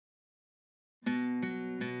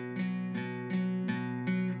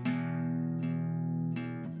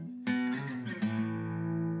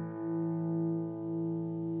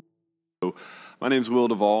So my name's Will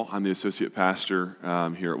Duvall. I'm the associate pastor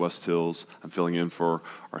here at West Hills. I'm filling in for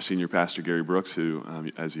our senior pastor, Gary Brooks, who,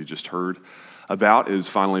 as you just heard about, is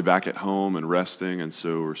finally back at home and resting, and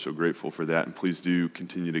so we're so grateful for that. And please do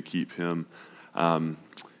continue to keep him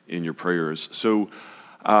in your prayers. So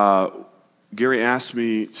Gary asked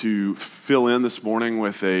me to fill in this morning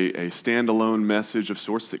with a standalone message of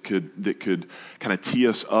sorts that could kind of tee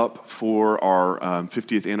us up for our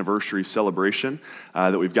 50th anniversary celebration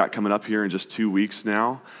that we've got coming up here in just 2 weeks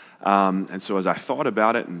now. And so as I thought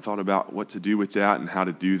about it and thought about what to do with that and how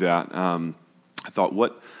to do that, I thought,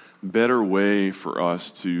 what better way for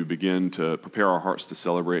us to begin to prepare our hearts to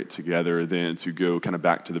celebrate together than to go kind of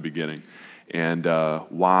back to the beginning and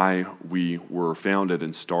why we were founded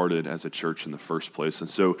and started as a church in the first place. And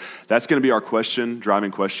so that's going to be our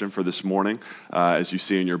driving question for this morning, as you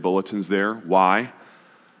see in your bulletins there. Why?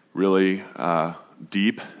 Really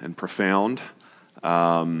deep and profound.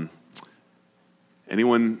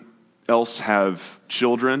 Anyone else have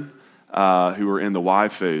children who are in the why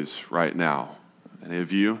phase right now? Any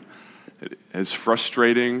of you? As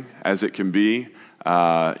frustrating as it can be,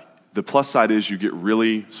 the plus side is you get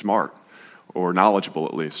really smart, or knowledgeable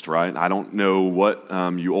at least, right? I don't know what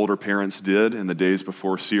you older parents did in the days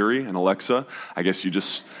before Siri and Alexa. I guess you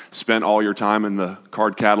just spent all your time in the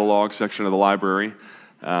card catalog section of the library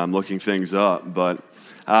looking things up. But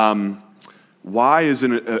why is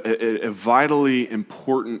a vitally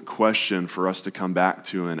important question for us to come back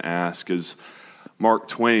to and ask? As Mark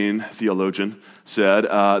Twain, theologian, said,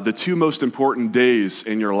 the two most important days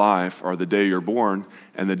in your life are the day you're born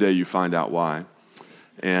and the day you find out why.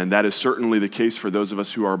 And that is certainly the case for those of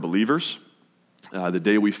us who are believers. The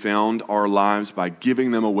day we found our lives by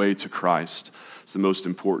giving them away to Christ is the most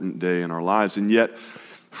important day in our lives. And yet,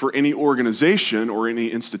 for any organization or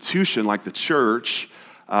any institution like the church,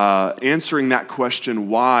 answering that question,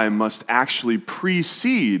 why, must actually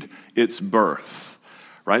precede its birth,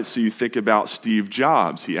 right? So you think about Steve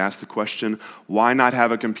Jobs. He asked the question, why not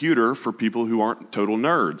have a computer for people who aren't total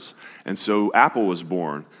nerds? And so Apple was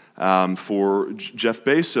born. For Jeff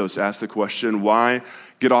Bezos asked the question, why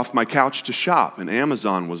get off my couch to shop? And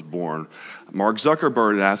Amazon was born. Mark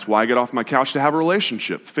Zuckerberg asked, why get off my couch to have a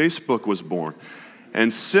relationship? Facebook was born.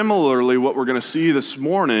 And similarly, what we're going to see this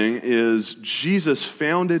morning is Jesus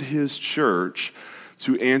founded his church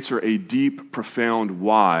to answer a deep, profound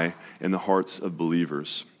why in the hearts of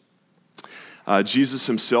believers. Jesus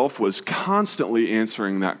himself was constantly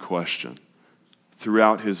answering that question.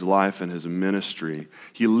 Throughout his life and his ministry,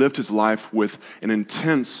 he lived his life with an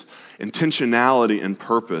intense intentionality and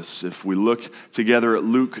purpose. If we look together at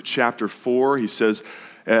Luke chapter 4, he says,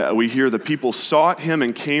 we hear the people sought him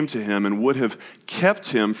and came to him and would have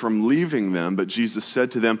kept him from leaving them, but Jesus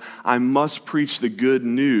said to them, I must preach the good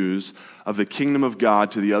news of the kingdom of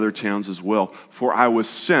God to the other towns as well, for I was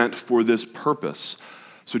sent for this purpose.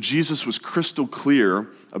 So Jesus was crystal clear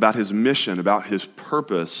about his mission, about his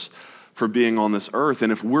purpose for being on this earth.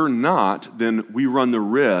 And if we're not, then we run the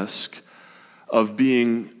risk of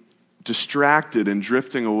being distracted and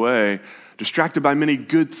drifting away, distracted by many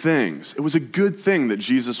good things. It was a good thing that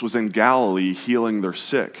Jesus was in Galilee healing their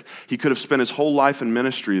sick. He could have spent his whole life in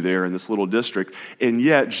ministry there in this little district, and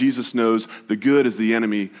yet Jesus knows the good is the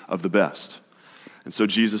enemy of the best. And so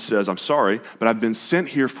Jesus says, I'm sorry, but I've been sent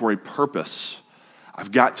here for a purpose.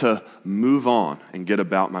 I've got to move on and get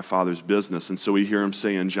about my Father's business. And so we hear him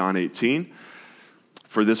say in John 18,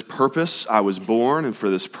 for this purpose I was born, and for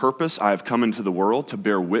this purpose I have come into the world to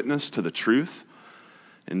bear witness to the truth.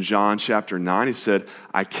 In John chapter 9, he said,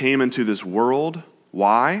 I came into this world.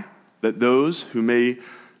 Why? That those who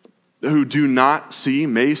do not see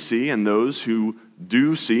may see, and those who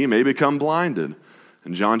do see may become blinded.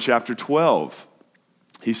 In John chapter 12,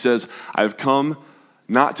 he says, I have come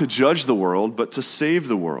not to judge the world, but to save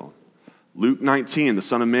the world. Luke 19, the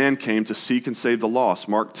Son of Man came to seek and save the lost.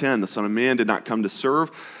 Mark 10, the Son of Man did not come to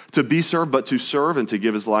be served, but to serve and to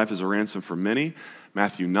give his life as a ransom for many.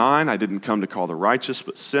 Matthew 9, I didn't come to call the righteous,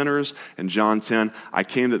 but sinners. And John 10, I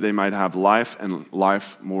came that they might have life and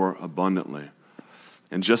life more abundantly.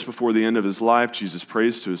 And just before the end of his life, Jesus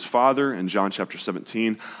prays to his Father in John chapter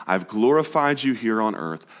 17, I've glorified you here on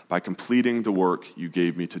earth by completing the work you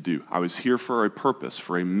gave me to do. I was here for a purpose,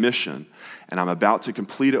 for a mission, and I'm about to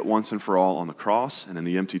complete it once and for all on the cross and in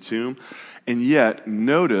the empty tomb. And yet,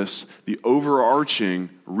 notice the overarching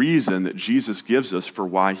reason that Jesus gives us for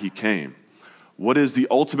why he came. What is the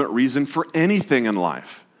ultimate reason for anything in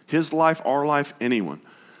life? His life, our life, anyone.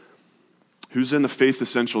 Who's in the Faith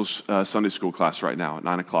Essentials Sunday school class right now at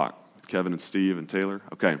 9 o'clock? Kevin and Steve and Taylor?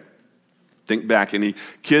 Okay. Think back, any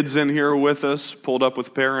kids in here with us, pulled up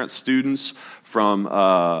with parents, students from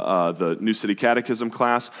the New City Catechism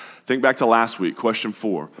class? Think back to last week, question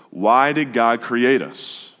 4. Why did God create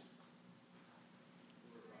us?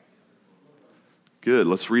 Good,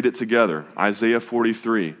 let's read it together. Isaiah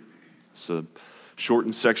 43. It's a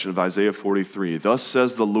shortened section of Isaiah 43. Thus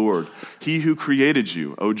says the Lord, He who created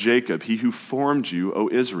you, O Jacob, He who formed you, O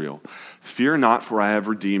Israel. Fear not, for I have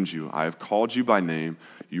redeemed you. I have called you by name.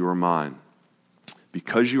 You are mine.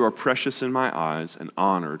 Because you are precious in my eyes and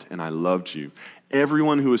honored, and I loved you.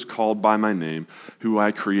 Everyone who is called by my name, who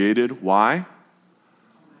I created, why?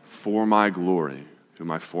 For my glory, whom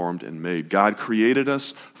I formed and made. God created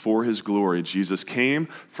us for His glory. Jesus came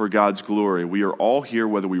for God's glory. We are all here,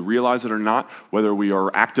 whether we realize it or not, whether we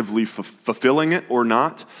are actively fulfilling it or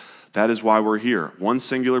not. That is why we're here. One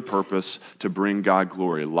singular purpose, to bring God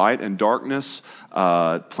glory. Light and darkness,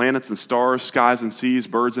 planets and stars, skies and seas,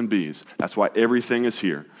 birds and bees. That's why everything is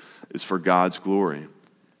here, is for God's glory.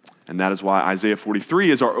 And that is why Isaiah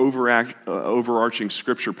 43 is our overarching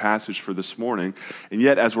scripture passage for this morning. And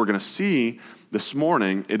yet, as we're going to see this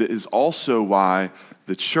morning, it is also why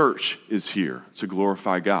the church is here, to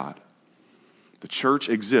glorify God. The church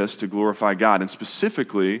exists to glorify God. And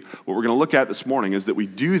specifically, what we're going to look at this morning is that we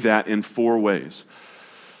do that in 4 ways.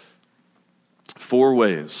 4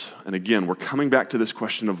 ways. And again, we're coming back to this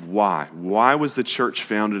question of why. Why was the church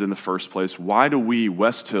founded in the first place? Why do we,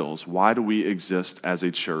 West Hills, why do we exist as a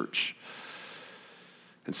church?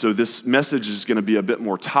 And so this message is going to be a bit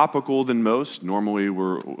more topical than most. Normally,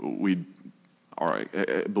 we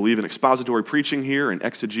believe in expository preaching here and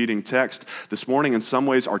exegeting text. This morning, in some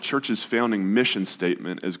ways, our church's founding mission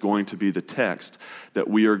statement is going to be the text that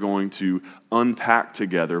we are going to unpack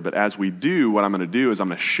together. But as we do, what I'm going to do is I'm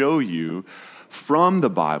going to show you from the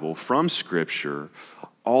Bible, from Scripture,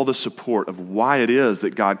 all the support of why it is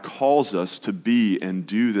that God calls us to be and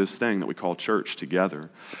do this thing that we call church together.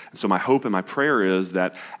 And so my hope and my prayer is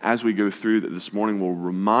that as we go through that this morning will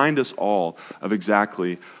remind us all of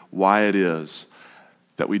exactly why it is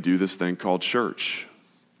that we do this thing called church.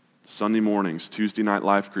 Sunday mornings, Tuesday night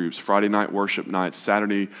life groups, Friday night worship nights,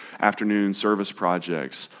 Saturday afternoon service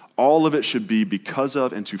projects. All of it should be because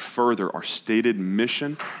of and to further our stated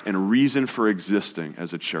mission and reason for existing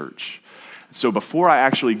as a church. So before I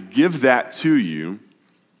actually give that to you,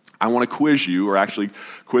 I want to quiz you, or actually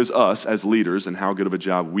quiz us as leaders, and how good of a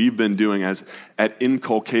job we've been doing at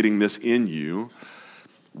inculcating this in you.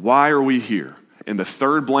 Why are we here? In the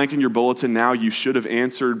third blank in your bulletin now, you should have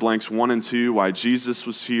answered blanks 1 and 2, why Jesus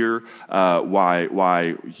was here,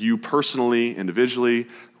 why you personally, individually,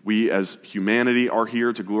 we as humanity are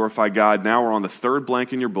here to glorify God. Now we're on the third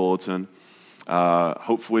blank in your bulletin.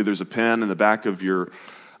 Hopefully there's a pen in the back of your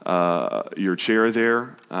chair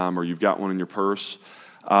there, or you've got one in your purse.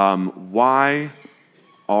 Why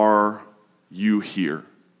are you here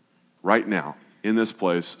right now in this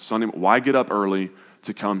place? Sunday, why get up early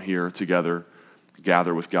to come here together,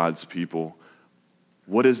 gather with God's people?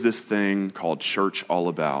 What is this thing called church all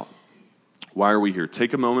about? Why are we here?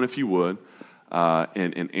 Take a moment if you would,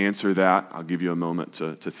 and answer that. I'll give you a moment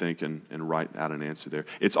to think and write out an answer there.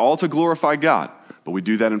 It's all to glorify God, but we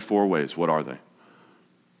do that in 4 ways. What are they?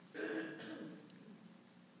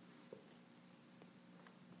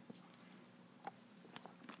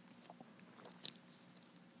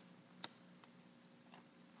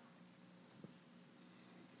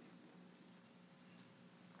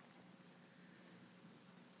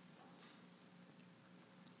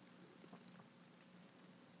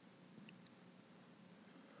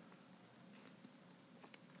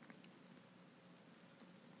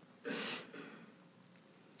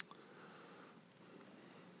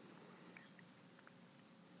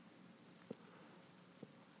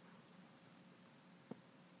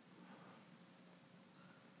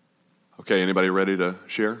 Okay, anybody ready to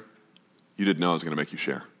share? You didn't know I was going to make you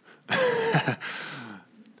share.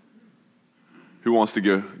 Who wants to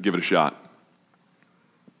give it a shot?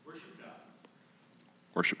 Worship God.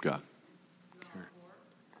 Worship God.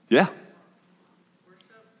 Yeah.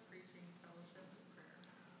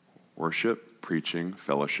 Worship, preaching,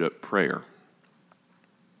 fellowship, prayer.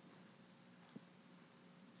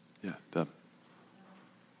 Yeah, Deb.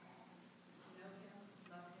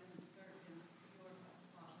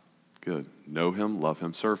 Good. Know Him, love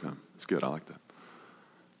Him, serve Him. That's good. I like that.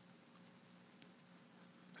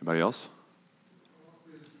 Anybody else?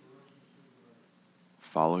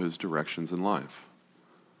 Follow His directions in life.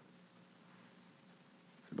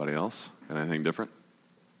 Anybody else? Got anything different?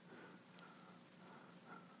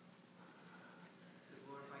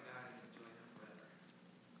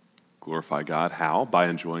 Glorify God. How? By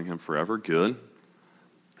enjoying Him forever. Good.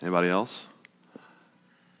 Anybody else?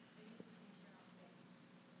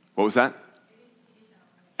 What was that?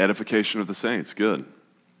 Edification of the saints. Good.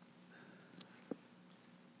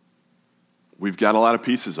 We've got a lot of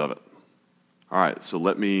pieces of it. All right, so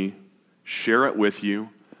let me share it with you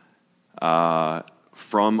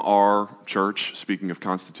from our church, speaking of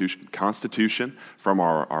Constitution, from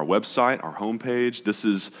our website, our homepage.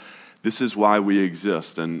 This is why we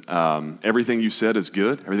exist. And everything you said is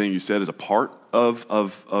good. Everything you said is a part of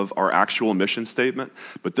our actual mission statement.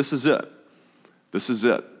 But this is it. This is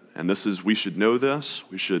it. And we should know this.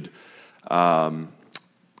 We should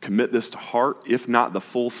commit this to heart, if not the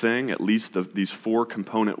full thing, at least these four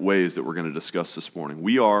component ways that we're going to discuss this morning.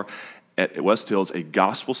 We are, at West Hills, a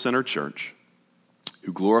gospel-centered church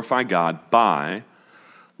who glorify God by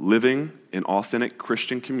living in authentic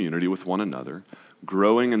Christian community with one another,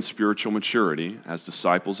 growing in spiritual maturity as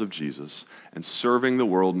disciples of Jesus, and serving the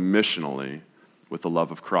world missionally with the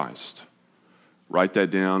love of Christ. Write that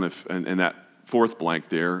down in that fourth blank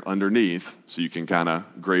there underneath, so you can kind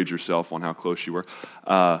of grade yourself on how close you were.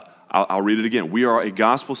 I'll read it again. We are a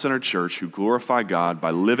gospel-centered church who glorify God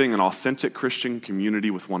by living in authentic Christian community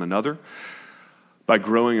with one another, by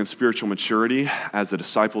growing in spiritual maturity as the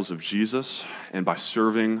disciples of Jesus, and by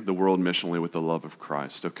serving the world missionally with the love of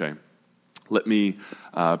Christ. Okay, let me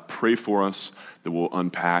pray for us that we'll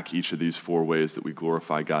unpack each of these four ways that we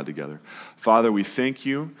glorify God together. Father, we thank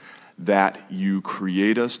you that you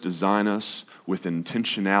create us, design us with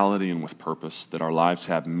intentionality and with purpose, that our lives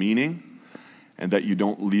have meaning, and that you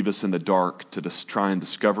don't leave us in the dark to just try and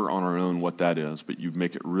discover on our own what that is, but you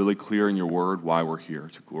make it really clear in your word why we're here,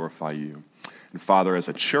 to glorify you. And Father, as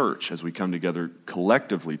a church, as we come together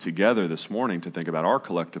collectively together this morning to think about our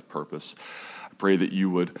collective purpose, I pray that you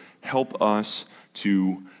would help us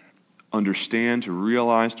to understand, to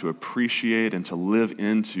realize, to appreciate, and to live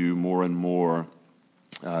into more and more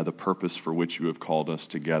the purpose for which you have called us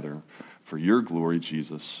together. For your glory,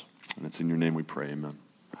 Jesus. And it's in your name we pray, amen.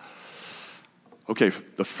 Okay,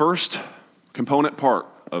 the first component part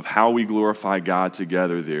of how we glorify God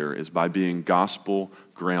together there is by being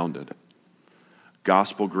gospel-grounded.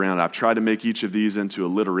 Gospel-grounded. I've tried to make each of these into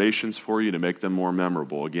alliterations for you to make them more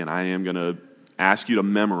memorable. Again, I am going to ask you to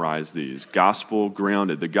memorize these.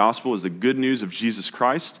 Gospel-grounded. The gospel is the good news of Jesus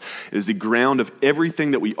Christ. It is the ground of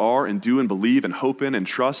everything that we are and do and believe and hope in and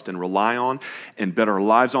trust and rely on and bet our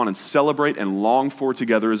lives on and celebrate and long for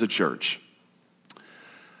together as a church.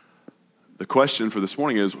 The question for this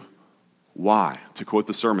morning is, why? To quote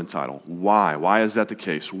the sermon title, why? Why is that the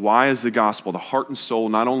case? Why is the gospel the heart and soul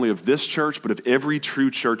not only of this church, but of every true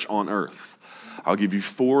church on earth? I'll give you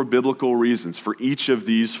four biblical reasons for each of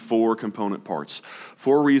these four component parts.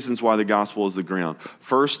 Four reasons why the gospel is the ground.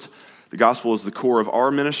 First, the gospel is the core of our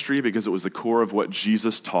ministry because it was the core of what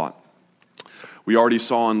Jesus taught. We already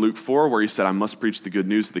saw in Luke 4 where he said, I must preach the good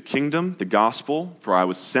news of the kingdom, the gospel, for I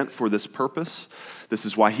was sent for this purpose. This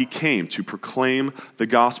is why he came, to proclaim the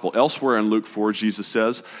gospel. Elsewhere in Luke 4, Jesus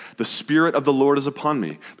says, the Spirit of the Lord is upon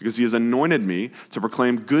me, because he has anointed me to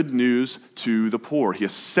proclaim good news to the poor. He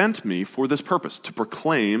has sent me for this purpose, to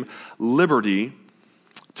proclaim liberty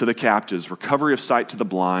to the captives, recovery of sight to the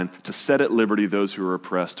blind, to set at liberty those who are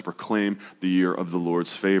oppressed, to proclaim the year of the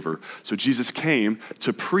Lord's favor. So Jesus came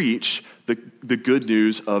to preach the good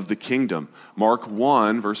news of the kingdom. Mark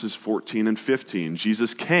 1, verses 14 and 15.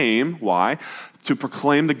 Jesus came, why? To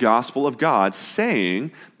proclaim the gospel of God,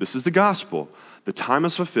 saying, this is the gospel, the time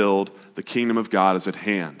is fulfilled, the kingdom of God is at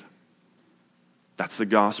hand. That's the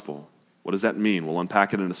gospel. What does that mean? We'll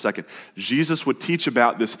unpack it in a second. Jesus would teach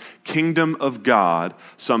about this kingdom of God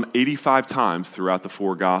some 85 times throughout the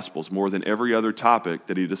four Gospels, more than every other topic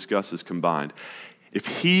that he discusses combined.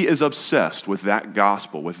 If he is obsessed with that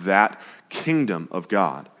gospel, with that kingdom of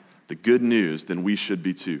God, the good news, then we should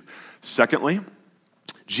be too. Secondly,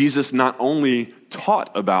 Jesus not only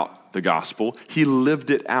taught about the gospel, he lived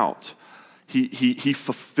it out. He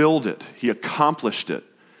fulfilled it. He accomplished it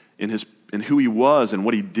in who he was and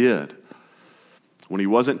what he did. When he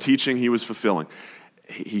wasn't teaching, he was fulfilling.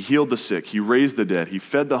 He healed the sick. He raised the dead. He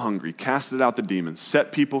fed the hungry, casted out the demons,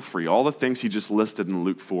 set people free. All the things he just listed in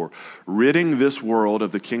Luke 4. Ridding this world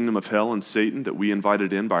of the kingdom of hell and Satan that we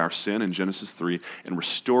invited in by our sin in Genesis 3 and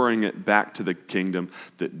restoring it back to the kingdom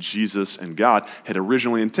that Jesus and God had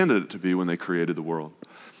originally intended it to be when they created the world.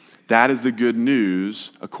 That is the good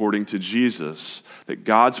news, according to Jesus, that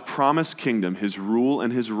God's promised kingdom, his rule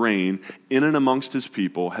and his reign in and amongst his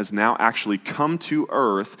people has now actually come to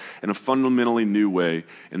earth in a fundamentally new way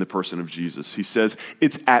in the person of Jesus. He says,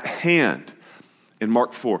 it's at hand. In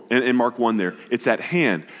Mark 1 there, it's at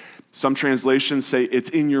hand. Some translations say it's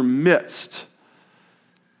in your midst.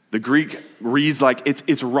 The Greek reads like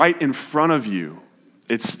it's right in front of you.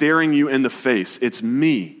 It's staring you in the face. It's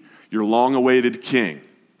me. your long-awaited king.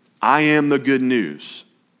 I am the good news.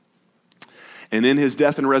 And in his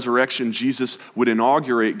death and resurrection, Jesus would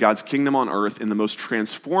inaugurate God's kingdom on earth in the most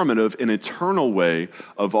transformative and eternal way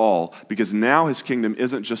of all, because now his kingdom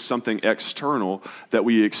isn't just something external that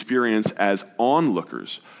we experience as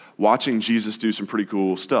onlookers, watching Jesus do some pretty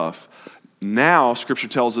cool stuff. Now, Scripture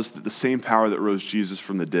tells us that the same power that rose Jesus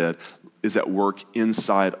from the dead is at work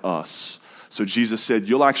inside us. So Jesus said,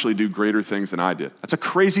 you'll actually do greater things than I did. That's a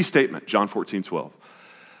crazy statement, John 14:12.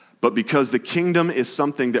 But because the kingdom is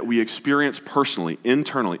something that we experience personally,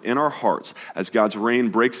 internally, in our hearts, as God's reign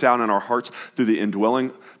breaks out in our hearts through the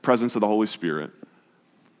indwelling presence of the Holy Spirit,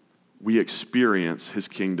 we experience his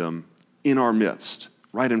kingdom in our midst,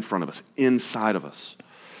 right in front of us, inside of us.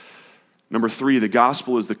 Number 3, the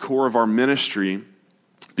gospel is the core of our ministry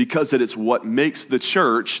because it is what makes the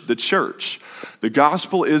church the church. The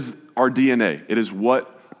gospel is our DNA. It is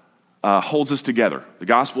what holds us together. The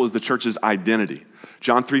gospel is the church's identity.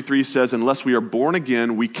 John 3:3 says, unless we are born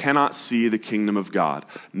again, we cannot see the kingdom of God.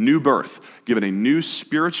 New birth, given a new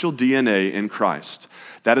spiritual DNA in Christ.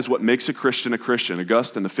 That is what makes a Christian a Christian.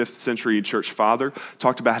 Augustine, the 5th century church father,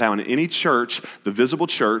 talked about how in any church, the visible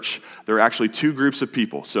church, there are actually two groups of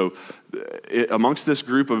people. So amongst this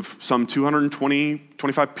group of some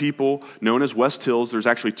 25 people known as West Hills, there's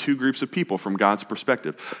actually two groups of people from God's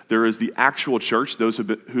perspective. There is the actual church, those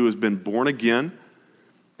who have been born again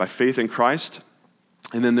by faith in Christ.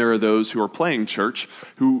 And then there are those who are playing church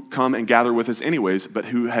who come and gather with us anyways, but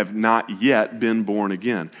who have not yet been born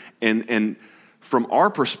again. And from our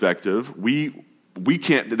perspective, we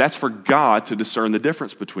can't, that's for God to discern the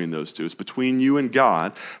difference between those two. It's between you and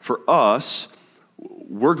God. For us,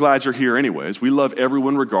 we're glad you're here anyways. We love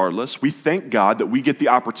everyone regardless. We thank God that we get the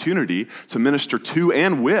opportunity to minister to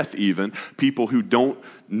and with even people who don't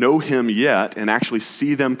know him yet and actually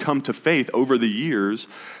see them come to faith over the years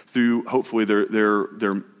through hopefully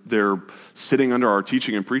they're sitting under our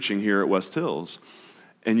teaching and preaching here at West Hills.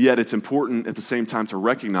 And yet it's important at the same time to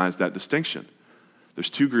recognize that distinction. There's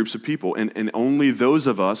two groups of people, and only those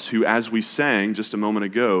of us who, as we sang just a moment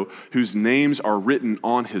ago, whose names are written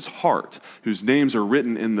on his heart, whose names are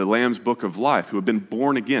written in the Lamb's Book of Life, who have been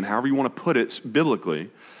born again, however you want to put it biblically,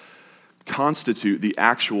 constitute the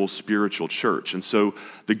actual spiritual church. And so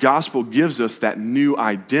the gospel gives us that new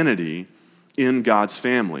identity in God's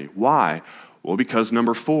family. Why? Well, because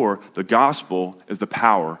number 4, the gospel is the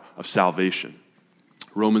power of salvation.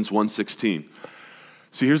 Romans 1:16.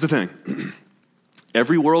 See, here's the thing.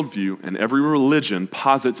 Every worldview and every religion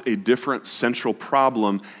posits a different central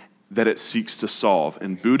problem that it seeks to solve.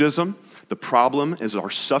 In Buddhism, the problem is our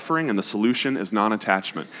suffering and the solution is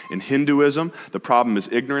non-attachment. In Hinduism, the problem is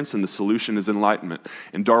ignorance and the solution is enlightenment.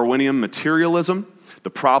 In Darwinian materialism, the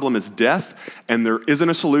problem is death and there isn't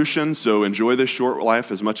a solution, so enjoy this short life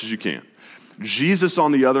as much as you can. Jesus,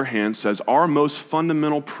 on the other hand, says our most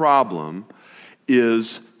fundamental problem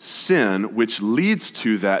is sin, which leads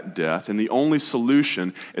to that death, and the only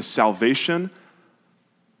solution is salvation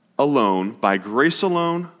alone, by grace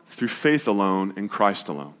alone, through faith alone, in Christ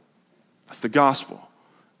alone. That's the gospel.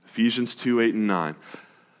 Ephesians 2:8 and 9.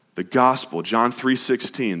 The gospel, John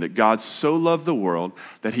 3:16, that God so loved the world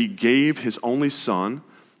that he gave his only son,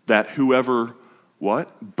 that whoever,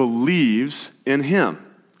 what? Believes in him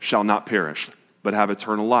shall not perish, but have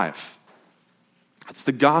eternal life. That's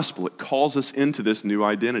the gospel. It calls us into this new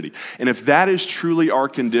identity. And if that is truly our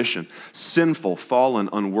condition, sinful, fallen,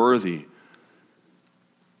 unworthy,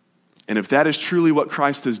 and if that is truly what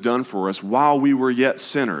Christ has done for us while we were yet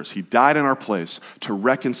sinners, he died in our place to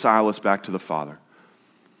reconcile us back to the Father,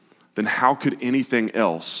 then how could anything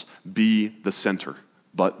else be the center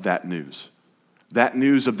but that news? That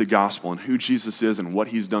news of the gospel and who Jesus is and what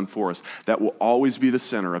he's done for us, that will always be the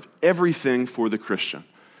center of everything for the Christian.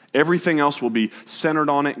 Everything else will be centered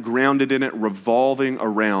on it, grounded in it, revolving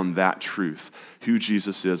around that truth, who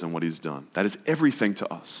Jesus is and what he's done. That is everything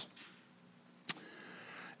to us.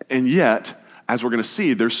 And yet, as we're going to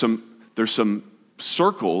see, there's some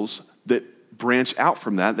circles that branch out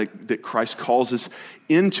from that Christ calls us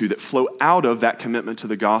into, that flow out of that commitment to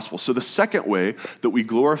the gospel. So the second way that we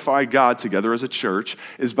glorify God together as a church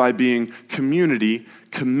is by being community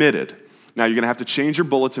committed. Now, you're going to have to change your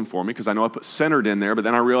bulletin for me because I know I put centered in there, but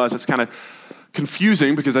then I realized it's kind of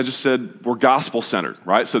confusing because I just said we're gospel-centered,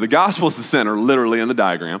 right? So the gospel is the center, literally, in the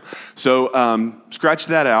diagram. So scratch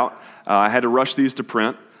that out. I had to rush these to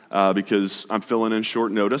print because I'm filling in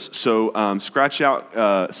short notice. So scratch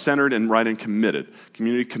out centered and write in committed,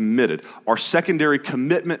 community committed. Our secondary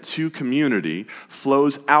commitment to community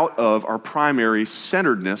flows out of our primary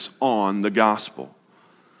centeredness on the gospel.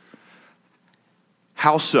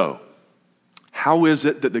 How so? How is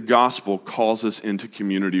it that the gospel calls us into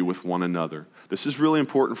community with one another? This is really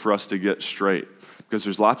important for us to get straight, because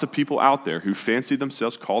there's lots of people out there who fancy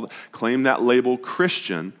themselves, claim that label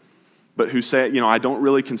Christian, but who say, I don't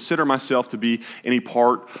really consider myself to be any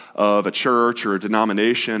part of a church or a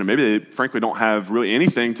denomination, and maybe they frankly don't have really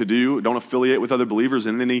anything to do, don't affiliate with other believers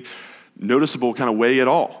in any noticeable kind of way at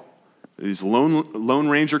all. These Lone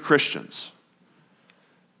Ranger Christians.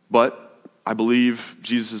 But I believe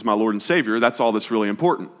Jesus is my Lord and Savior. That's all that's really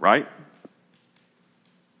important, right?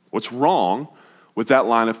 What's wrong with that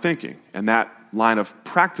line of thinking and that line of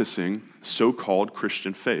practicing so-called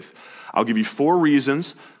Christian faith? I'll give you four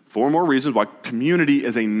more reasons why community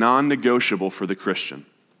is a non-negotiable for the Christian.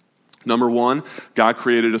 Number one, God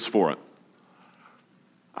created us for it.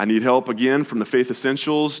 I need help again from the Faith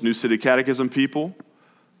Essentials, New City Catechism people.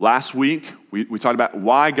 Last week, we talked about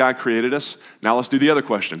why God created us. Now let's do the other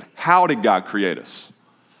question. How did God create us?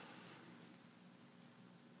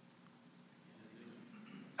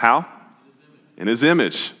 How? In his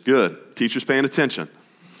image. Good. Teachers paying attention.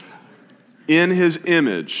 In his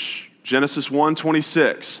image. Genesis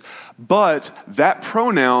 1:26. But that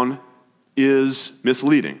pronoun is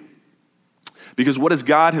misleading. Because what does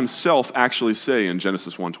God himself actually say in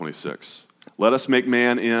Genesis 1:26? Let us make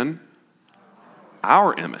man in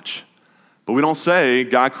our image. But we don't say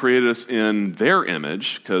God created us in their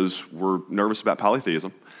image because we're nervous about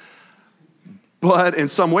polytheism. But in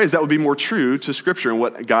some ways, that would be more true to Scripture and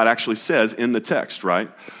what God actually says in the text,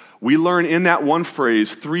 right? We learn in that one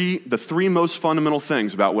phrase the three most fundamental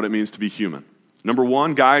things about what it means to be human. Number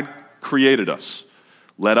one, God created us.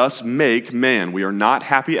 Let us make man. We are not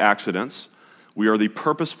happy accidents. We are the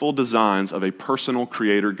purposeful designs of a personal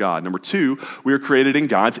creator God. Number two, we are created in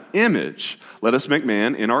God's image. Let us make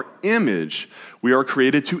man in our image. We are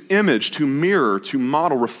created to image, to mirror, to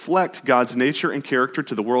model, reflect God's nature and character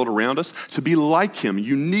to the world around us, to be like him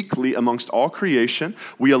uniquely amongst all creation.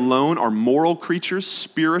 We alone are moral creatures,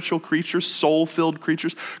 spiritual creatures, soul-filled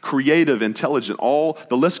creatures, creative, intelligent,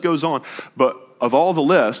 the list goes on. But of all the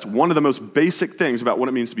list, one of the most basic things about what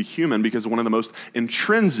it means to be human, because one of the most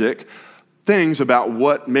intrinsic things about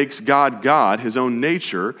what makes God God, his own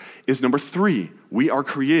nature, is number three. We are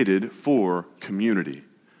created for community.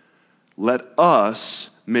 Let us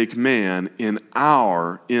make man in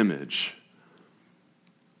our image.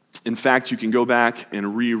 In fact, you can go back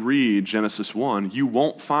and reread Genesis 1. You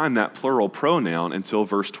won't find that plural pronoun until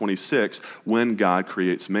verse 26 when God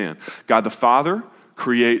creates man. God the Father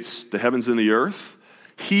creates the heavens and the earth.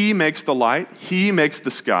 He makes the light, he makes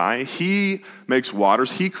the sky, he makes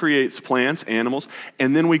waters, he creates plants, animals,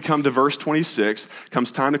 and then we come to verse 26,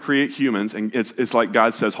 comes time to create humans, and it's like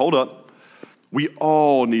God says, hold up, we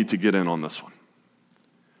all need to get in on this one.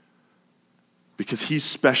 Because he's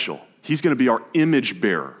special. He's going to be our image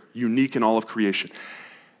bearer, unique in all of creation.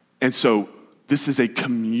 And so this is a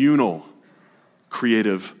communal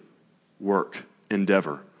creative work,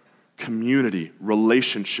 endeavor, community,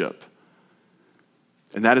 relationship.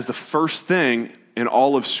 And that is the first thing in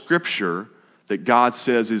all of Scripture that God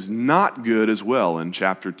says is not good as well in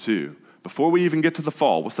chapter 2. Before we even get to the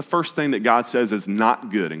fall, what's the first thing that God says is not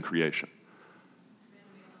good in creation?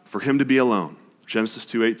 For him to be alone. Genesis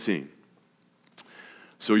 2:18.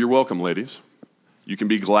 So you're welcome, ladies. You can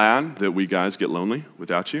be glad that we guys get lonely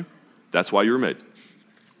without you. That's why you were made.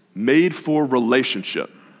 Made for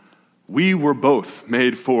relationship. We were both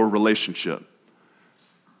made for relationship.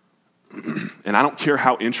 And I don't care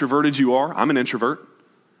how introverted you are. I'm an introvert.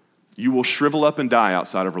 You will shrivel up and die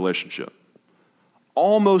outside of relationship.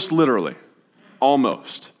 Almost literally.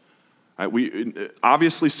 Almost. Right?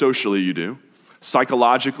 Obviously, socially, you do.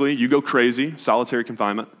 Psychologically, you go crazy, solitary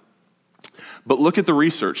confinement. But look at the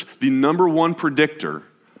research. The number one predictor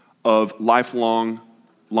of lifelong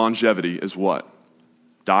longevity is what?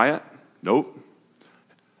 Diet? Nope.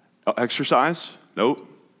 Exercise? Nope.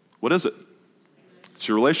 What is it? It's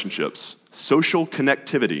your relationships. Social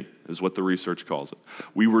connectivity is what the research calls it.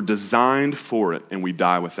 We were designed for it, and we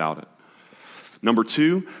die without it. Number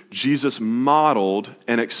two, Jesus modeled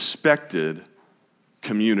and expected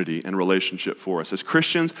community and relationship for us. As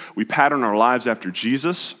Christians, we pattern our lives after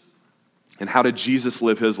Jesus. And how did Jesus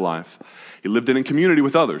live his life? He lived in community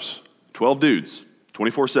with others, 12 dudes,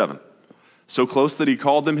 24/7. So close that he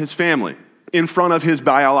called them his family, in front of his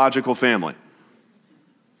biological family.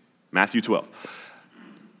 Matthew 12.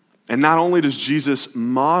 And not only does Jesus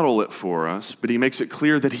model it for us, but he makes it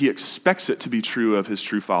clear that he expects it to be true of his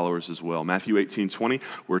true followers as well. Matthew 18:20,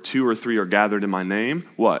 where 2 or 3 are gathered in my name,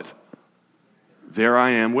 what? There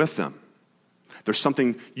I am with them. There's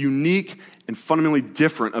something unique and fundamentally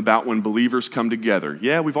different about when believers come together.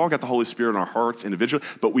 Yeah, we've all got the Holy Spirit in our hearts individually,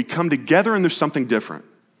 but we come together and there's something different.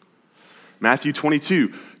 Matthew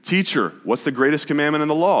 22, teacher, what's the greatest commandment in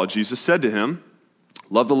the law? Jesus said to him,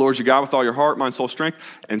 love the Lord your God with all your heart, mind, soul, strength.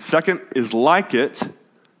 And second is like it,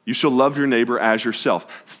 you shall love your neighbor as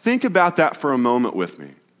yourself. Think about that for a moment with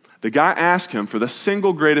me. The guy asked him for the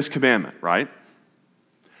single greatest commandment, right?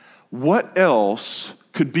 What else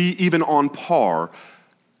could be even on par,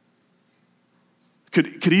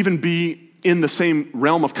 could even be in the same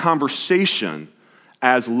realm of conversation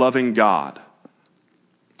as loving God?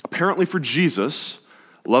 Apparently for Jesus,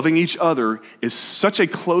 loving each other is such a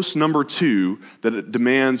close number two that it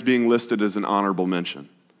demands being listed as an honorable mention.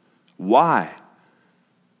 Why?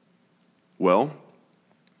 Well,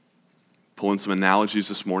 pulling some analogies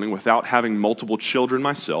this morning, without having multiple children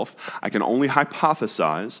myself, I can only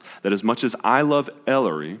hypothesize that as much as I love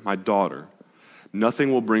Ellery, my daughter,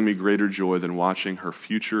 nothing will bring me greater joy than watching her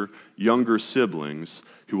future younger siblings,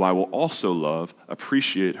 who I will also love,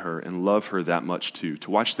 appreciate her and love her that much too, to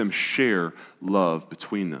watch them share love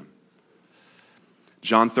between them.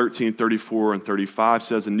 John 13:34 and 35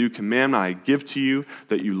 says, a new commandment I give to you,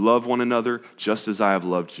 that you love one another just as I have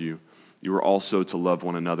loved you. You are also to love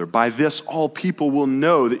one another. By this, all people will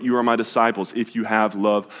know that you are my disciples if you have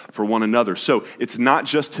love for one another. So it's not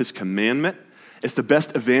just his commandment, it's the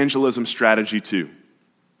best evangelism strategy too.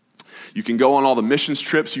 You can go on all the missions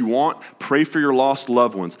trips you want, pray for your lost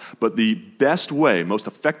loved ones, but the best way, most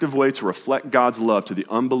effective way to reflect God's love to the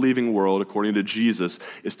unbelieving world, according to Jesus,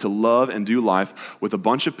 is to love and do life with a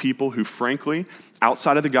bunch of people who, frankly,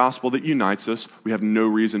 outside of the gospel that unites us, we have no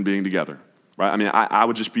reason being together. Right? I mean, I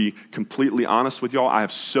would just be completely honest with y'all. I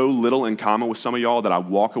have so little in common with some of y'all that I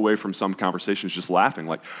walk away from some conversations just laughing.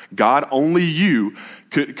 Like, God, only you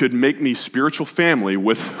could make me spiritual family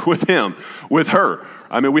with him, with her.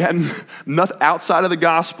 I mean, we had nothing outside of the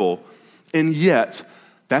gospel, and yet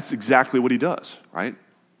that's exactly what he does, right?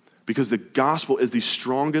 Because the gospel is the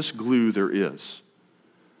strongest glue there is.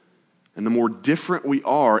 And the more different we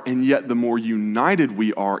are, and yet the more united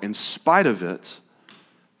we are in spite of it,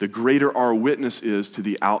 the greater our witness is to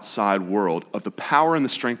the outside world of the power and the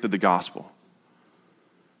strength of the gospel.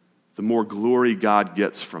 The more glory God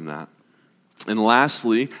gets from that. And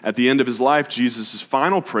lastly, at the end of his life, Jesus'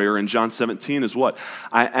 final prayer in John 17 is what?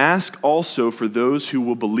 I ask also for those who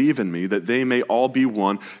will believe in me, that they may all be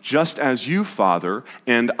one, just as you, Father,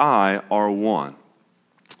 and I are one.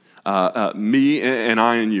 Me and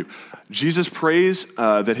I and you. Jesus prays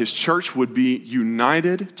that his church would be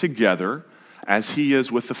united together as he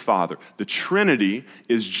is with the Father. The Trinity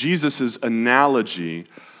is Jesus' analogy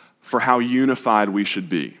for how unified we should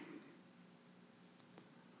be.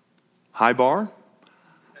 High bar?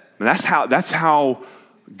 And that's how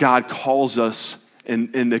God calls us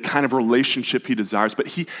in the kind of relationship he desires. But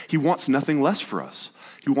he wants nothing less for us.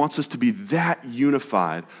 He wants us to be that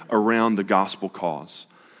unified around the gospel cause.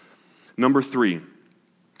 Number 3,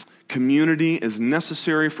 community is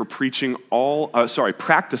necessary for practicing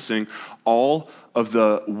all of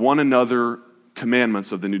the one another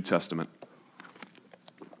commandments of the New Testament.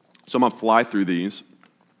 So I'm going to fly through these.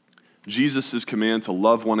 Jesus' command to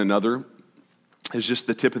love one another is just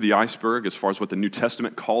the tip of the iceberg as far as what the New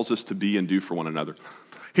Testament calls us to be and do for one another.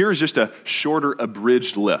 Here is just a shorter,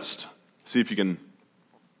 abridged list. See if you can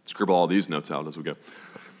scribble all these notes out as we go.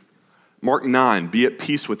 Mark 9, be at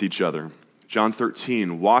peace with each other. John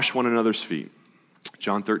 13, wash one another's feet.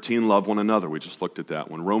 John 13, love one another. We just looked at that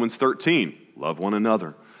one. Romans 13, love one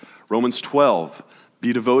another. Romans 12,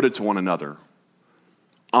 be devoted to one another.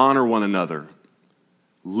 Honor one another.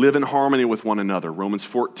 Live in harmony with one another. Romans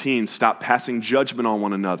 14, stop passing judgment on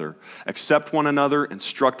one another. Accept one another,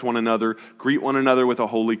 instruct one another, greet one another with a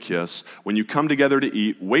holy kiss. When you come together to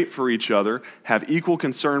eat, wait for each other, have equal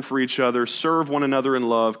concern for each other, serve one another in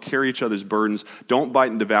love, carry each other's burdens, don't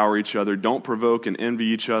bite and devour each other, don't provoke and envy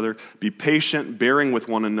each other, be patient, bearing with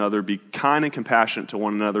one another, be kind and compassionate to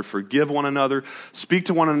one another, forgive one another, speak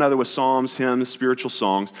to one another with psalms, hymns, spiritual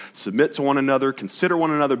songs, submit to one another, consider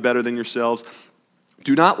one another better than yourselves.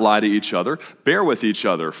 Do not lie to each other, bear with each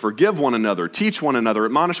other, forgive one another, teach one another,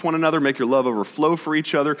 admonish one another, make your love overflow for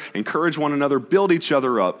each other, encourage one another, build each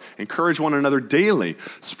other up, encourage one another daily,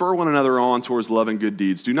 spur one another on towards love and good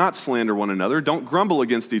deeds. Do not slander one another, don't grumble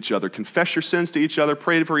against each other, confess your sins to each other,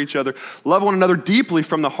 pray for each other, love one another deeply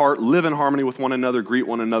from the heart, live in harmony with one another, greet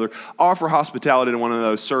one another, offer hospitality to one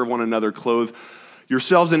another, serve one another, clothe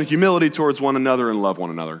yourselves in humility towards one another, and love one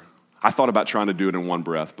another. I thought about trying to do it in one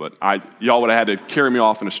breath, but y'all would have had to carry me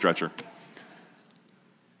off in a stretcher.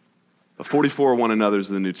 44 one another's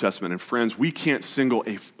in the New Testament. And friends, we can't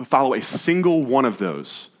follow a single one of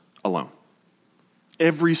those alone.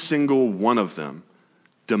 Every single one of them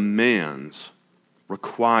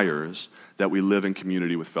requires that we live in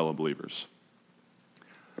community with fellow believers.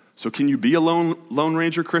 So can you be a Lone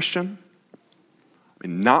Ranger Christian? I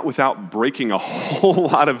mean, not without breaking a whole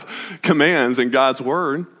lot of commands in God's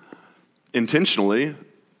word, intentionally,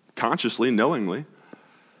 consciously, knowingly.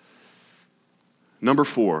 Number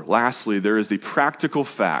 4, lastly, there is the practical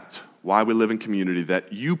fact why we live in community,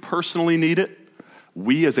 that you personally need it,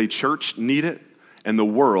 we as a church need it, and the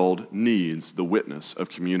world needs the witness of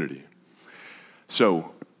community.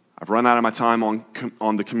 So, I've run out of my time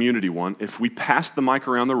on the community one. If we pass the mic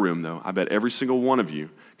around the room, though, I bet every single one of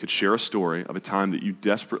you could share a story of a time that you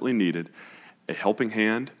desperately needed a helping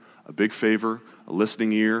hand, a big favor, a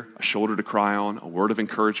listening ear, a shoulder to cry on, a word of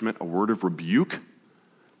encouragement, a word of rebuke,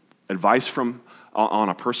 advice on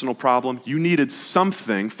a personal problem. You needed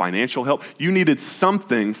something, financial help. You needed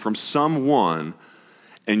something from someone,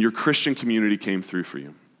 and your Christian community came through for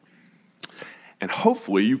you. And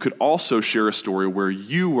hopefully you could also share a story where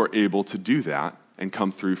you were able to do that and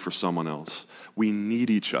come through for someone else. We need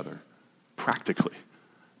each other, practically,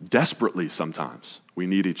 desperately sometimes. We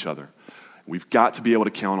need each other. We've got to be able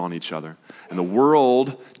to count on each other. And the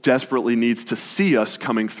world desperately needs to see us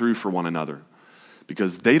coming through for one another,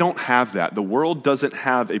 because they don't have that. The world doesn't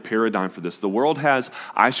have a paradigm for this. The world has,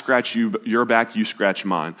 I scratch your back, you scratch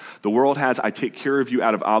mine. The world has, I take care of you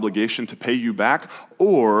out of obligation to pay you back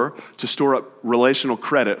or to store up relational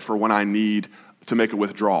credit for when I need to make a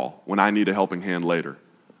withdrawal, when I need a helping hand later.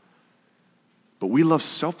 But we love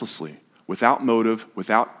selflessly, without motive,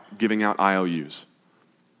 without giving out IOUs,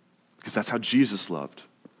 because that's how Jesus loved.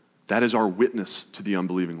 That is our witness to the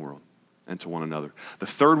unbelieving world and to one another. The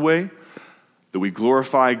third way that we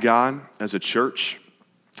glorify God as a church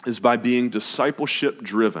is by being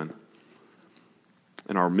discipleship-driven.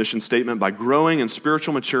 In our mission statement, by growing in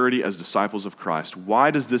spiritual maturity as disciples of Christ. Why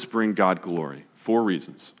does this bring God glory? 4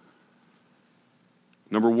 reasons.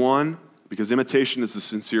 Number 1, because imitation is the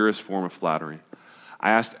sincerest form of flattery.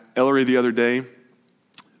 I asked Ellery the other day,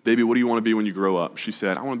 "Baby, what do you want to be when you grow up?" She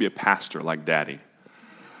said, "I want to be a pastor like Daddy."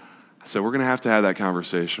 So we're going to have that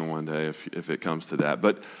conversation one day if it comes to that.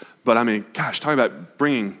 But I mean, gosh, talking about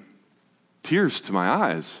bringing tears to my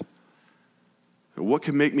eyes. What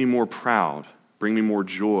could make me more proud, bring me more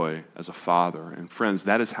joy as a father? And friends,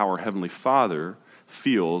 that is how our Heavenly Father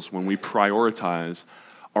feels when we prioritize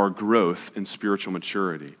our growth in spiritual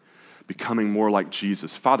maturity, becoming more like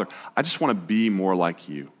Jesus. Father, I just want to be more like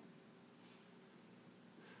you.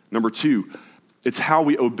 Number 2, it's how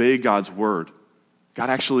we obey God's word. God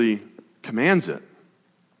actually commands it.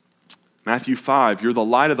 Matthew 5, "You're the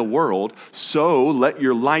light of the world, so let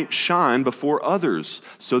your light shine before others,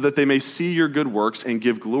 so that they may see your good works and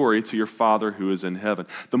give glory to your Father who is in heaven."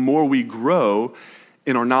 The more we grow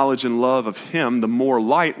in our knowledge and love of Him, the more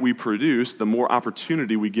light we produce, the more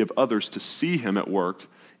opportunity we give others to see Him at work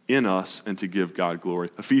in us and to give God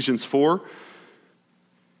glory. Ephesians 4,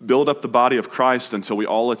 "Build up the body of Christ until we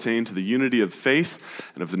all attain to the unity of faith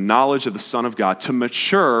and of the knowledge of the Son of God, to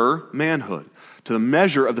mature manhood, to the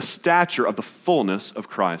measure of the stature of the fullness of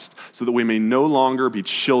Christ, so that we may no longer be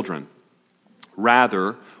children.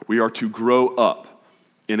 Rather, we are to grow up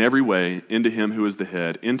in every way into Him who is the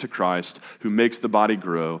head, into Christ, who makes the body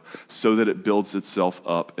grow, so that it builds itself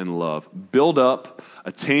up in love." Build up,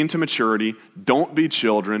 attain to maturity, don't be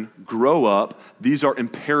children, grow up. These are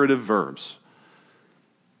imperative verbs.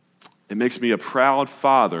 It makes me a proud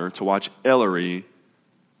father to watch Ellery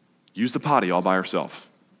use the potty all by herself,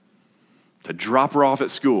 to drop her off at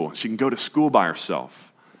school. She can go to school by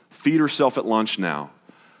herself, feed herself at lunch now.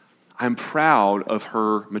 I'm proud of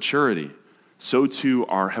her maturity. So too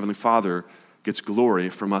our Heavenly Father gets glory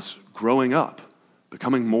from us growing up,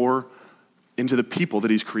 becoming more into the people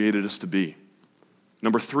that He's created us to be.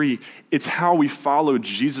 Number 3, it's how we follow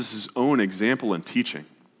Jesus' own example and teaching.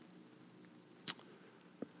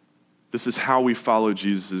 This is how we follow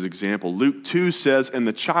Jesus' example. Luke 2 says, "And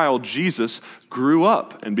the child, Jesus, grew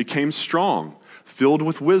up and became strong, filled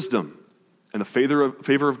with wisdom, and the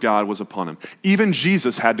favor of God was upon him." Even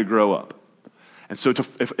Jesus had to grow up. And so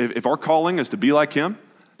if our calling is to be like Him,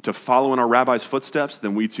 to follow in our rabbi's footsteps,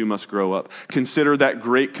 then we too must grow up. Consider that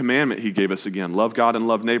great commandment He gave us again, love God and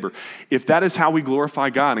love neighbor. If that is how we glorify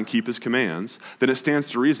God and keep His commands, then it stands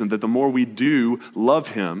to reason that the more we do love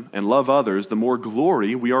Him and love others, the more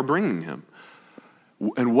glory we are bringing Him.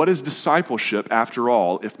 And what is discipleship, after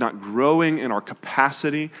all, if not growing in our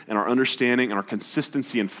capacity and our understanding and our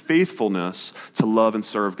consistency and faithfulness to love and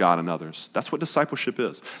serve God and others? That's what discipleship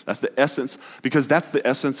is. That's the essence, because that's the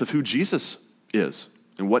essence of who Jesus is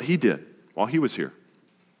and what he did while he was here.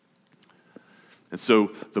 And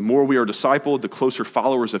so the more we are discipled, the closer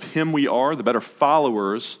followers of him we are, the better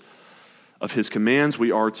followers of his commands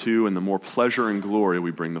we are too, and the more pleasure and glory we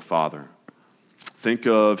bring the Father. Think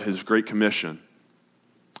of his great commission.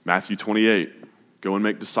 Matthew 28, go and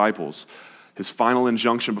make disciples. His final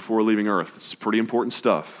injunction before leaving earth. This is pretty important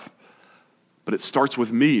stuff. But it starts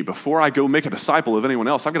with me. Before I go make a disciple of anyone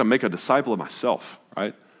else, I've got to make a disciple of myself,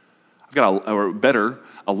 right? I've got to, or better,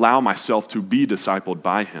 allow myself to be discipled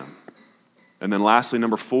by him. And then lastly,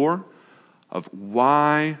 number 4, of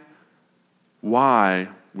why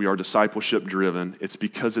we are discipleship driven. It's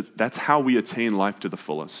because that's how we attain life to the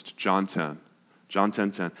fullest. John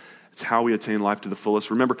 10:10. It's how we attain life to the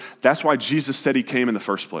fullest. Remember, that's why Jesus said he came in the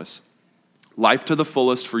first place. Life to the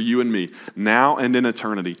fullest for you and me, now and in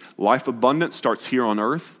eternity. Life abundant starts here on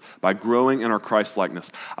earth by growing in our Christ-likeness.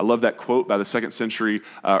 I love that quote by the 2nd century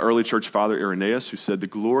early church father Irenaeus, who said, "The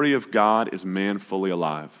glory of God is man fully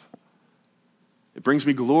alive." It brings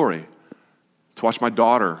me glory to watch my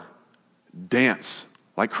daughter dance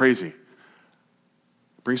like crazy.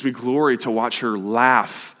 It brings me glory to watch her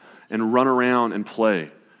laugh and run around and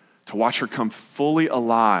play, to watch her come fully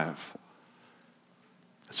alive.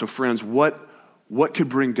 So friends, what could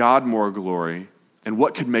bring God more glory and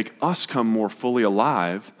what could make us come more fully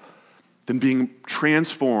alive than being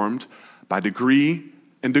transformed by degree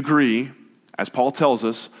and degree, as Paul tells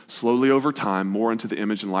us, slowly over time, more into the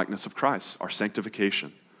image and likeness of Christ, our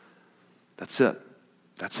sanctification. That's it.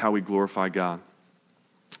 That's how we glorify God.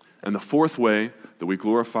 And the 4th way that we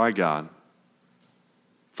glorify God,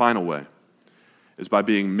 final way, is by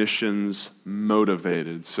being missions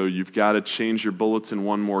motivated. So you've got to change your bulletin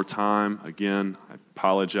one more time. Again, I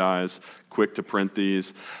apologize, quick to print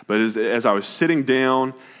these. But as I was sitting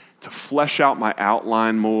down to flesh out my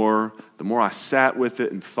outline more, the more I sat with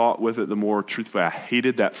it and thought with it, the more truthfully I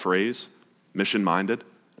hated that phrase, mission-minded.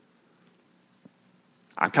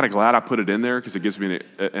 I'm kind of glad I put it in there because it gives me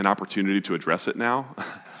an opportunity to address it now.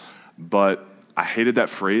 But I hated that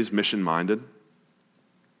phrase, mission-minded.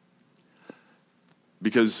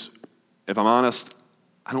 Because if I'm honest,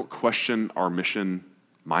 I don't question our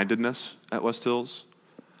mission-mindedness at West Hills.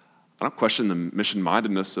 I don't question the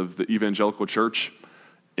mission-mindedness of the evangelical church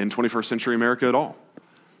in 21st century America at all.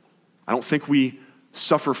 I don't think we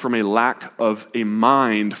suffer from a lack of a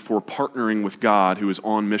mind for partnering with God who is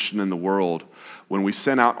on mission in the world. When we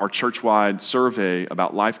sent out our church-wide survey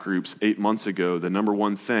about life groups 8 months ago, the number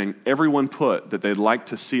one thing everyone put that they'd like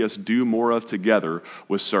to see us do more of together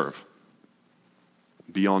was serve.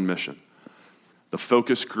 Be on mission. The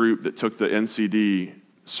focus group that took the NCD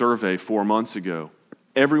survey 4 months ago,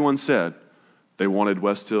 everyone said they wanted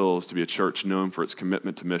West Hills to be a church known for its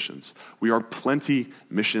commitment to missions. We are plenty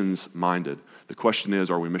missions-minded. The question is,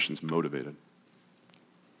 are we missions motivated?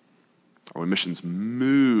 Are we missions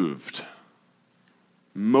moved?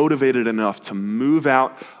 Motivated enough to move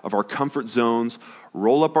out of our comfort zones,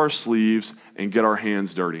 roll up our sleeves, and get our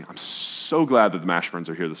hands dirty. I'm so glad that the Mashburns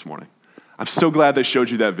are here this morning. I'm so glad they showed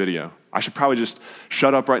you that video. I should probably just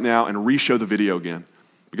shut up right now and re-show the video again.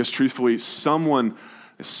 Because truthfully, someone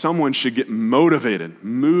should get motivated,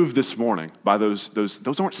 moved this morning by those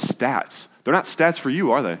aren't stats. They're not stats for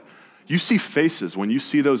you, are they? You see faces when you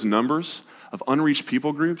see those numbers of unreached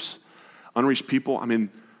people groups, unreached people,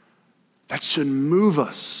 that should move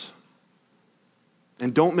us.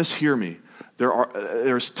 And don't mishear me.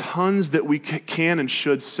 There's tons that we can and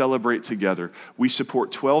should celebrate together. We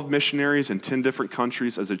support 12 missionaries in 10 different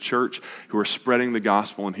countries as a church who are spreading the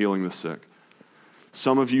gospel and healing the sick.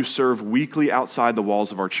 Some of you serve weekly outside the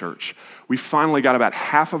walls of our church. We finally got about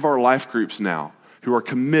half of our life groups now who are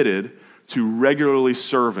committed to regularly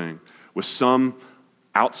serving with some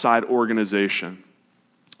outside organization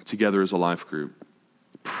together as a life group.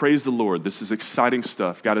 Praise the Lord. This is exciting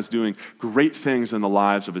stuff. God is doing great things in the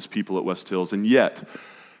lives of his people at West Hills. And yet,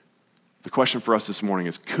 the question for us this morning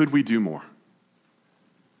is, could we do more?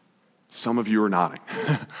 Some of you are nodding.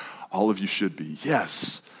 All of you should be.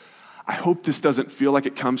 Yes. I hope this doesn't feel like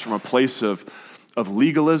it comes from a place of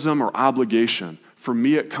legalism or obligation. For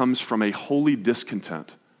me, it comes from a holy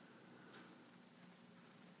discontent.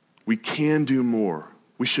 We can do more.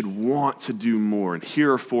 We should want to do more. And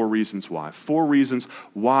here are 4 reasons why. 4 reasons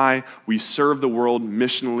why we serve the world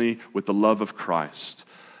missionally with the love of Christ.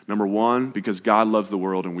 Number 1, because God loves the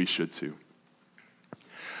world and we should too.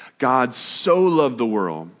 God so loved the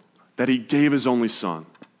world that he gave his only son.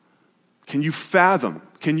 Can you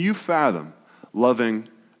fathom loving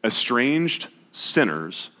estranged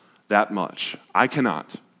sinners that much? I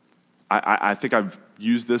cannot. I think I've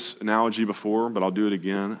used this analogy before, but I'll do it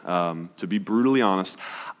again. To be brutally honest,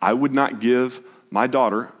 I would not give my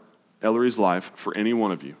daughter, Ellery's life, for any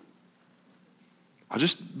one of you. I'll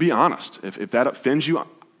just be honest. If that offends you,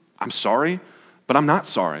 I'm sorry, but I'm not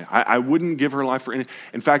sorry. I wouldn't give her life for any.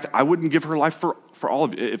 In fact, I wouldn't give her life for all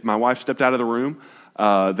of you. If my wife stepped out of the room,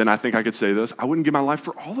 then I think I could say this. I wouldn't give my life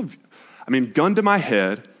for all of you. I mean, gun to my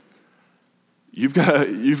head, you've got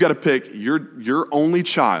to pick your only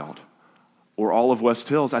child or all of West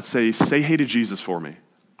Hills. I'd say hey to Jesus for me.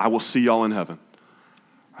 I will see y'all in heaven.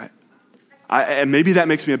 And maybe that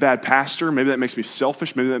makes me a bad pastor. Maybe that makes me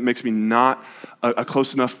selfish. Maybe that makes me not a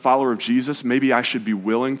close enough follower of Jesus. Maybe I should be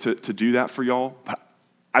willing to do that for y'all. But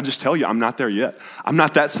I just tell you, I'm not there yet. I'm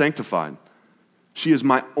not that sanctified. She is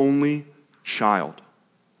my only child.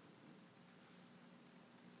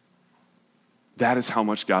 That is how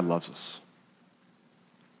much God loves us.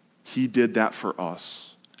 He did that for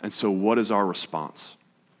us. And so what is our response?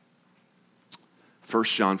 1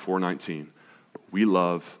 John 4:19. We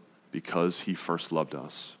love because he first loved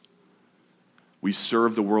us. We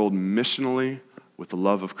serve the world missionally with the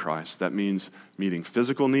love of Christ. That means meeting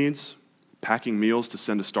physical needs, packing meals to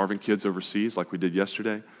send to starving kids overseas like we did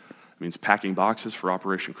yesterday. It means packing boxes for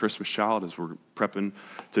Operation Christmas Child as we're prepping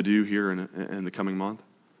to do here in the coming month.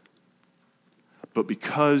 But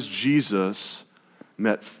because Jesus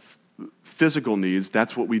met physical needs,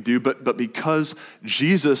 that's what we do. But because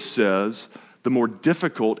Jesus says the more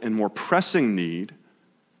difficult and more pressing need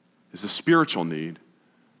is a spiritual need,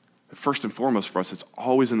 first and foremost for us, it's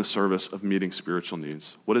always in the service of meeting spiritual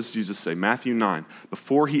needs. What does Jesus say? Matthew 9,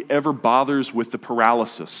 before he ever bothers with the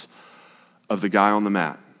paralysis of the guy on the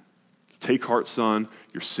mat, take heart, son,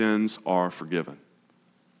 your sins are forgiven.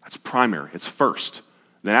 That's primary. It's first.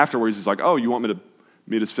 Then afterwards, he's like, oh, you want me to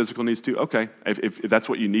meet his physical needs too? Okay, if that's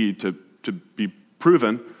what you need to be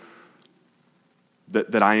proven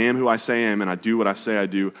that I am who I say I am and I do what I say I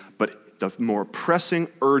do, but the more pressing,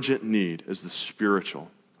 urgent need is the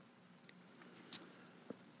spiritual.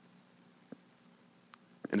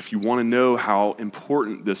 And if you want to know how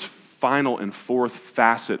important this final and fourth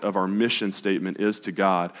facet of our mission statement is to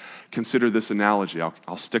God, consider this analogy.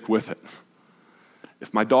 I'll stick with it.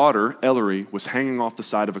 If my daughter, Ellery, was hanging off the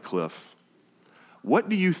side of a cliff, what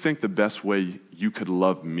do you think the best way you could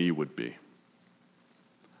love me would be?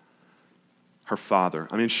 Her father.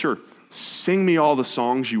 I mean, sure, sing me all the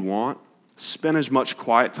songs you want, spend as much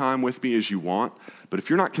quiet time with me as you want, but if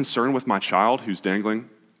you're not concerned with my child who's dangling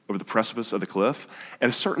over the precipice of the cliff, at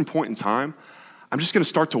a certain point in time, I'm just going to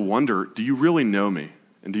start to wonder, do you really know me?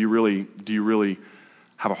 And do you really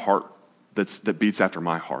have a heart that beats after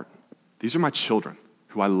my heart? These are my children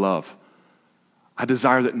who I love. I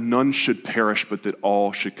desire that none should perish, but that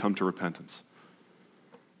all should come to repentance.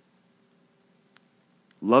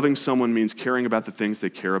 Loving someone means caring about the things they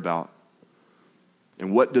care about.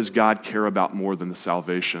 And what does God care about more than the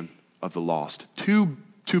salvation of the lost? 2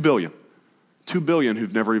 billion. 2 billion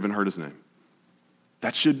who've never even heard his name.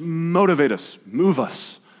 That should motivate us, move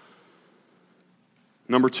us.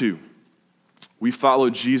 Number 2, we follow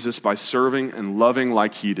Jesus by serving and loving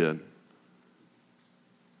like he did.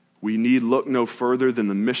 We need look no further than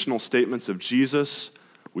the missional statements of Jesus.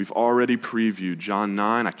 We've already previewed John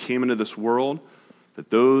 9, I came into this world that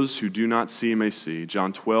those who do not see may see.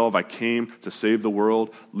 John 12, I came to save the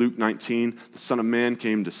world. Luke 19, the Son of Man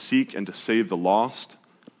came to seek and to save the lost.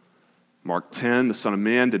 Mark 10, the Son of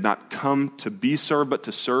Man did not come to be served, but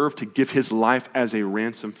to serve, to give his life as a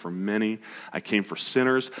ransom for many. I came for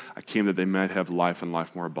sinners. I came that they might have life and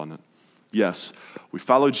life more abundant. Yes, we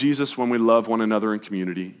follow Jesus when we love one another in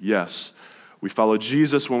community. Yes, we follow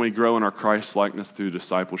Jesus when we grow in our Christ-likeness through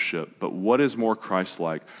discipleship. But what is more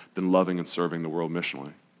Christ-like than loving and serving the world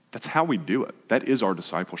missionally? That's how we do it. That is our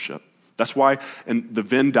discipleship. That's why in the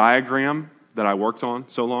Venn diagram that I worked on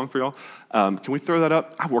so long for y'all, can we throw that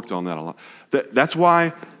up? I worked on that a lot. That's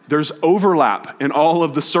why there's overlap in all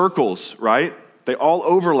of the circles, right? They all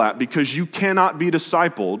overlap because you cannot be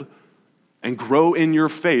discipled and grow in your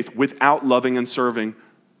faith without loving and serving,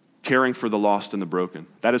 caring for the lost and the broken.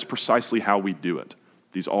 That is precisely how we do it.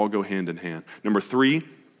 These all go hand in hand. Number 3,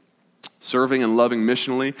 serving and loving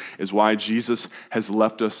missionally is why Jesus has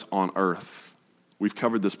left us on earth. We've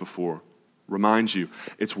covered this before. Remind you,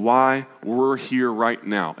 it's why we're here right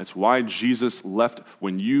now. It's why Jesus left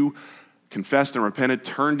when you confessed and repented,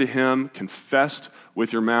 turned to him, confessed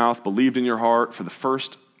with your mouth, believed in your heart for the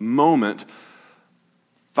first moment.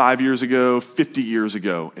 5 years ago, 50 years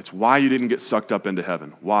ago. It's why you didn't get sucked up into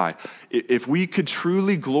heaven. Why? If we could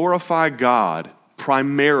truly glorify God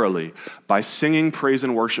primarily by singing praise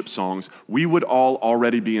and worship songs, we would all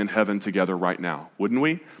already be in heaven together right now, wouldn't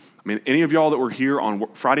we? I mean, any of y'all that were here on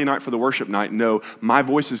Friday night for the worship night know my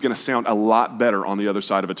voice is going to sound a lot better on the other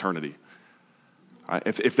side of eternity. All right?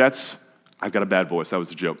 If that's, I've got a bad voice, that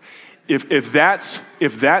was a joke. If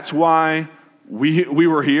that's why we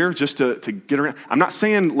were here, just to get around, I'm not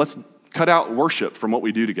saying let's cut out worship from what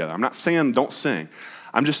we do together. I'm not saying don't sing.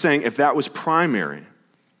 I'm just saying if that was primary,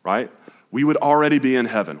 right, we would already be in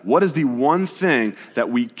heaven. What is the one thing that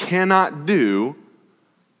we cannot do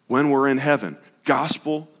when we're in heaven?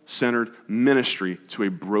 Gospel-centered ministry to a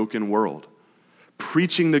broken world.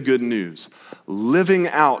 Preaching the good news. Living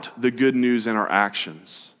out the good news in our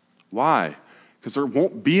actions. Why? Because there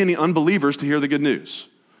won't be any unbelievers to hear the good news.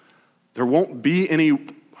 There won't be any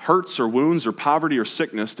hurts or wounds or poverty or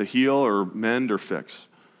sickness to heal or mend or fix.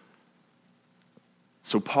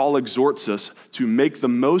 So Paul exhorts us to make the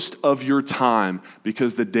most of your time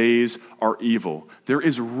because the days are evil. There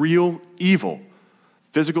is real evil,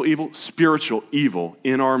 physical evil, spiritual evil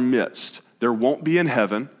in our midst. There won't be in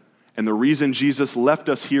heaven, and the reason Jesus left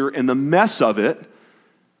us here in the mess of it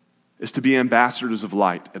is to be ambassadors of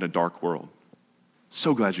light in a dark world.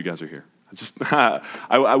 So glad you guys are here.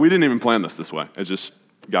 We didn't even plan this way. It's just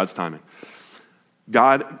God's timing.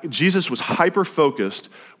 Jesus was hyper-focused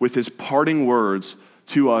with his parting words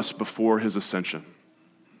to us before his ascension.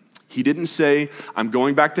 He didn't say, I'm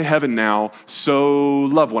going back to heaven now, so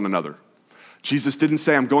love one another. Jesus didn't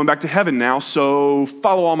say, I'm going back to heaven now, so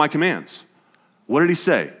follow all my commands. What did he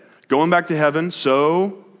say? Going back to heaven,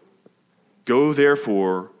 so go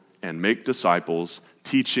therefore and make disciples,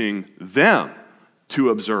 teaching them to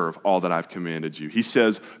observe all that I've commanded you. He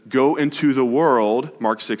says, go into the world,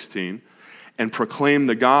 Mark 16, and proclaim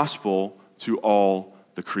the gospel to all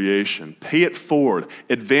the creation. Pay it forward.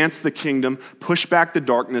 Advance the kingdom. Push back the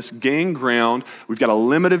darkness. Gain ground. We've got a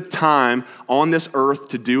limited time on this earth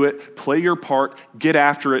to do it. Play your part. Get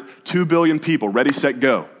after it. 2 billion people. Ready, set,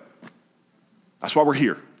 go. That's why we're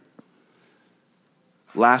here.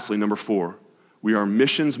 Lastly, number 4, we are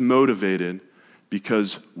missions motivated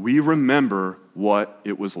because we remember what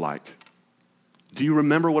it was like. Do you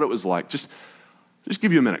remember what it was like? Just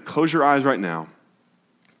give you a minute. Close your eyes right now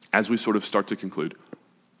as we sort of start to conclude.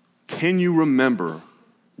 Can you remember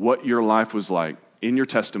what your life was like in your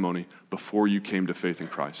testimony before you came to faith in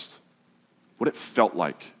Christ? What it felt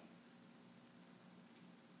like?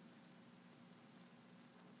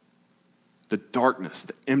 The darkness,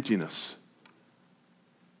 the emptiness,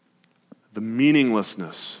 the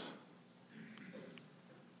meaninglessness,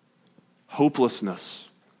 hopelessness.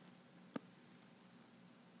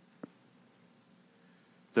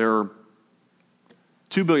 There are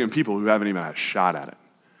 2 billion people who haven't even had a shot at it.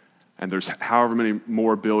 And there's however many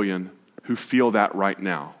more billion who feel that right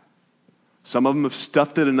now. Some of them have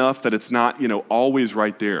stuffed it enough that it's not, always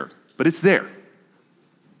right there. But it's there.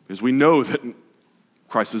 Because we know that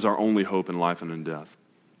Christ is our only hope in life and in death.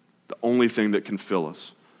 The only thing that can fill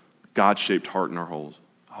us. God-shaped heart in our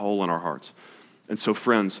hole in our hearts. And so,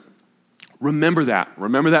 friends, remember that.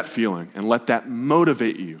 Remember that feeling and let that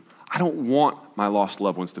motivate you. I don't want my lost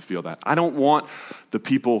loved ones to feel that. I don't want the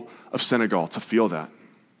people of Senegal to feel that.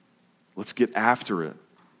 Let's get after it.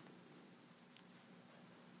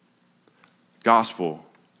 Gospel,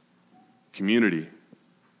 community,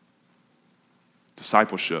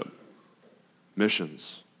 discipleship,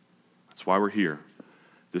 missions. That's why we're here.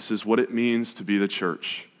 This is what it means to be the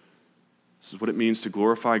church. This is what it means to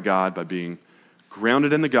glorify God by being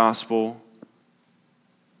grounded in the gospel,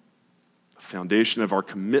 the foundation of our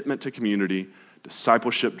commitment to community,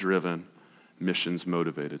 discipleship-driven,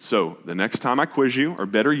 missions-motivated. So the next time I quiz you, or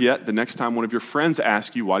better yet, the next time one of your friends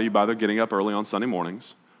asks you, why do you bother getting up early on Sunday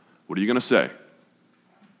mornings? What are you going to say?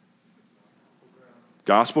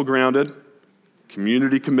 Gospel-grounded,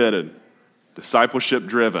 community-committed,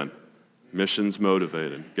 discipleship-driven,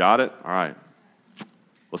 missions-motivated. Got it? All right.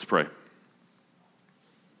 Let's pray.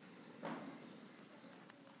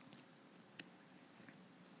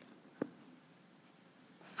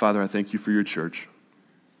 Father, I thank you for your church.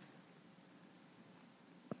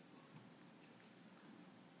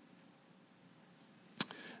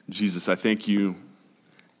 Jesus, I thank you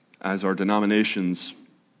as our denomination's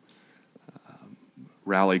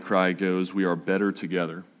rally cry goes, we are better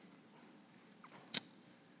together.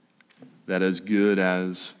 That as good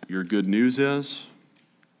as your good news is,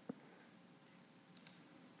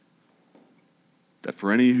 that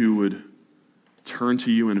for any who would turn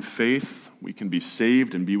to you in faith, we can be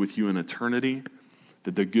saved and be with you in eternity,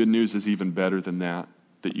 that the good news is even better than that.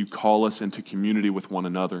 that you call us into community with one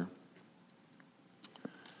another,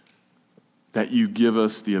 that you give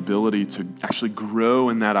us the ability to actually grow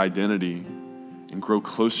in that identity and grow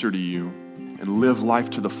closer to you and live life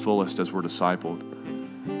to the fullest as we're discipled.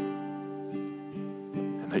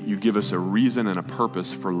 And that you give us a reason and a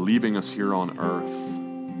purpose for leaving us here on earth,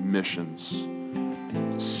 missions,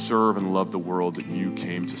 to serve and love the world that you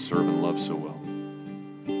came to serve and love so well.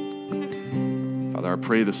 Father, I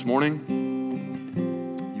pray this morning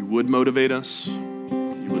you would motivate us,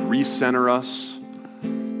 you would recenter us,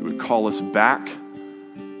 you would call us back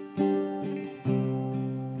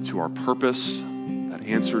to our purpose, that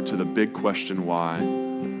answer to the big question why,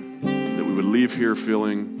 that we would leave here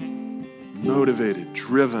feeling motivated,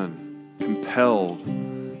 driven, compelled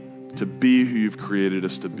to be who you've created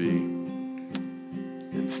us to be,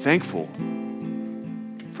 and thankful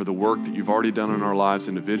for the work that you've already done in our lives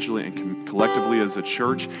individually and collectively as a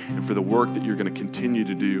church, and for the work that you're going to continue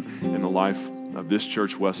to do in the life of this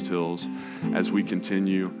church, West Hills, as we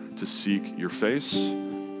continue to seek your face,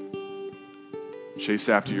 chase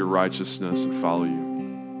after your righteousness, and follow you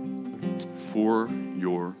for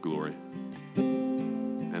your glory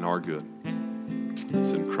and our good.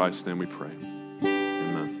 It's in Christ's name we pray.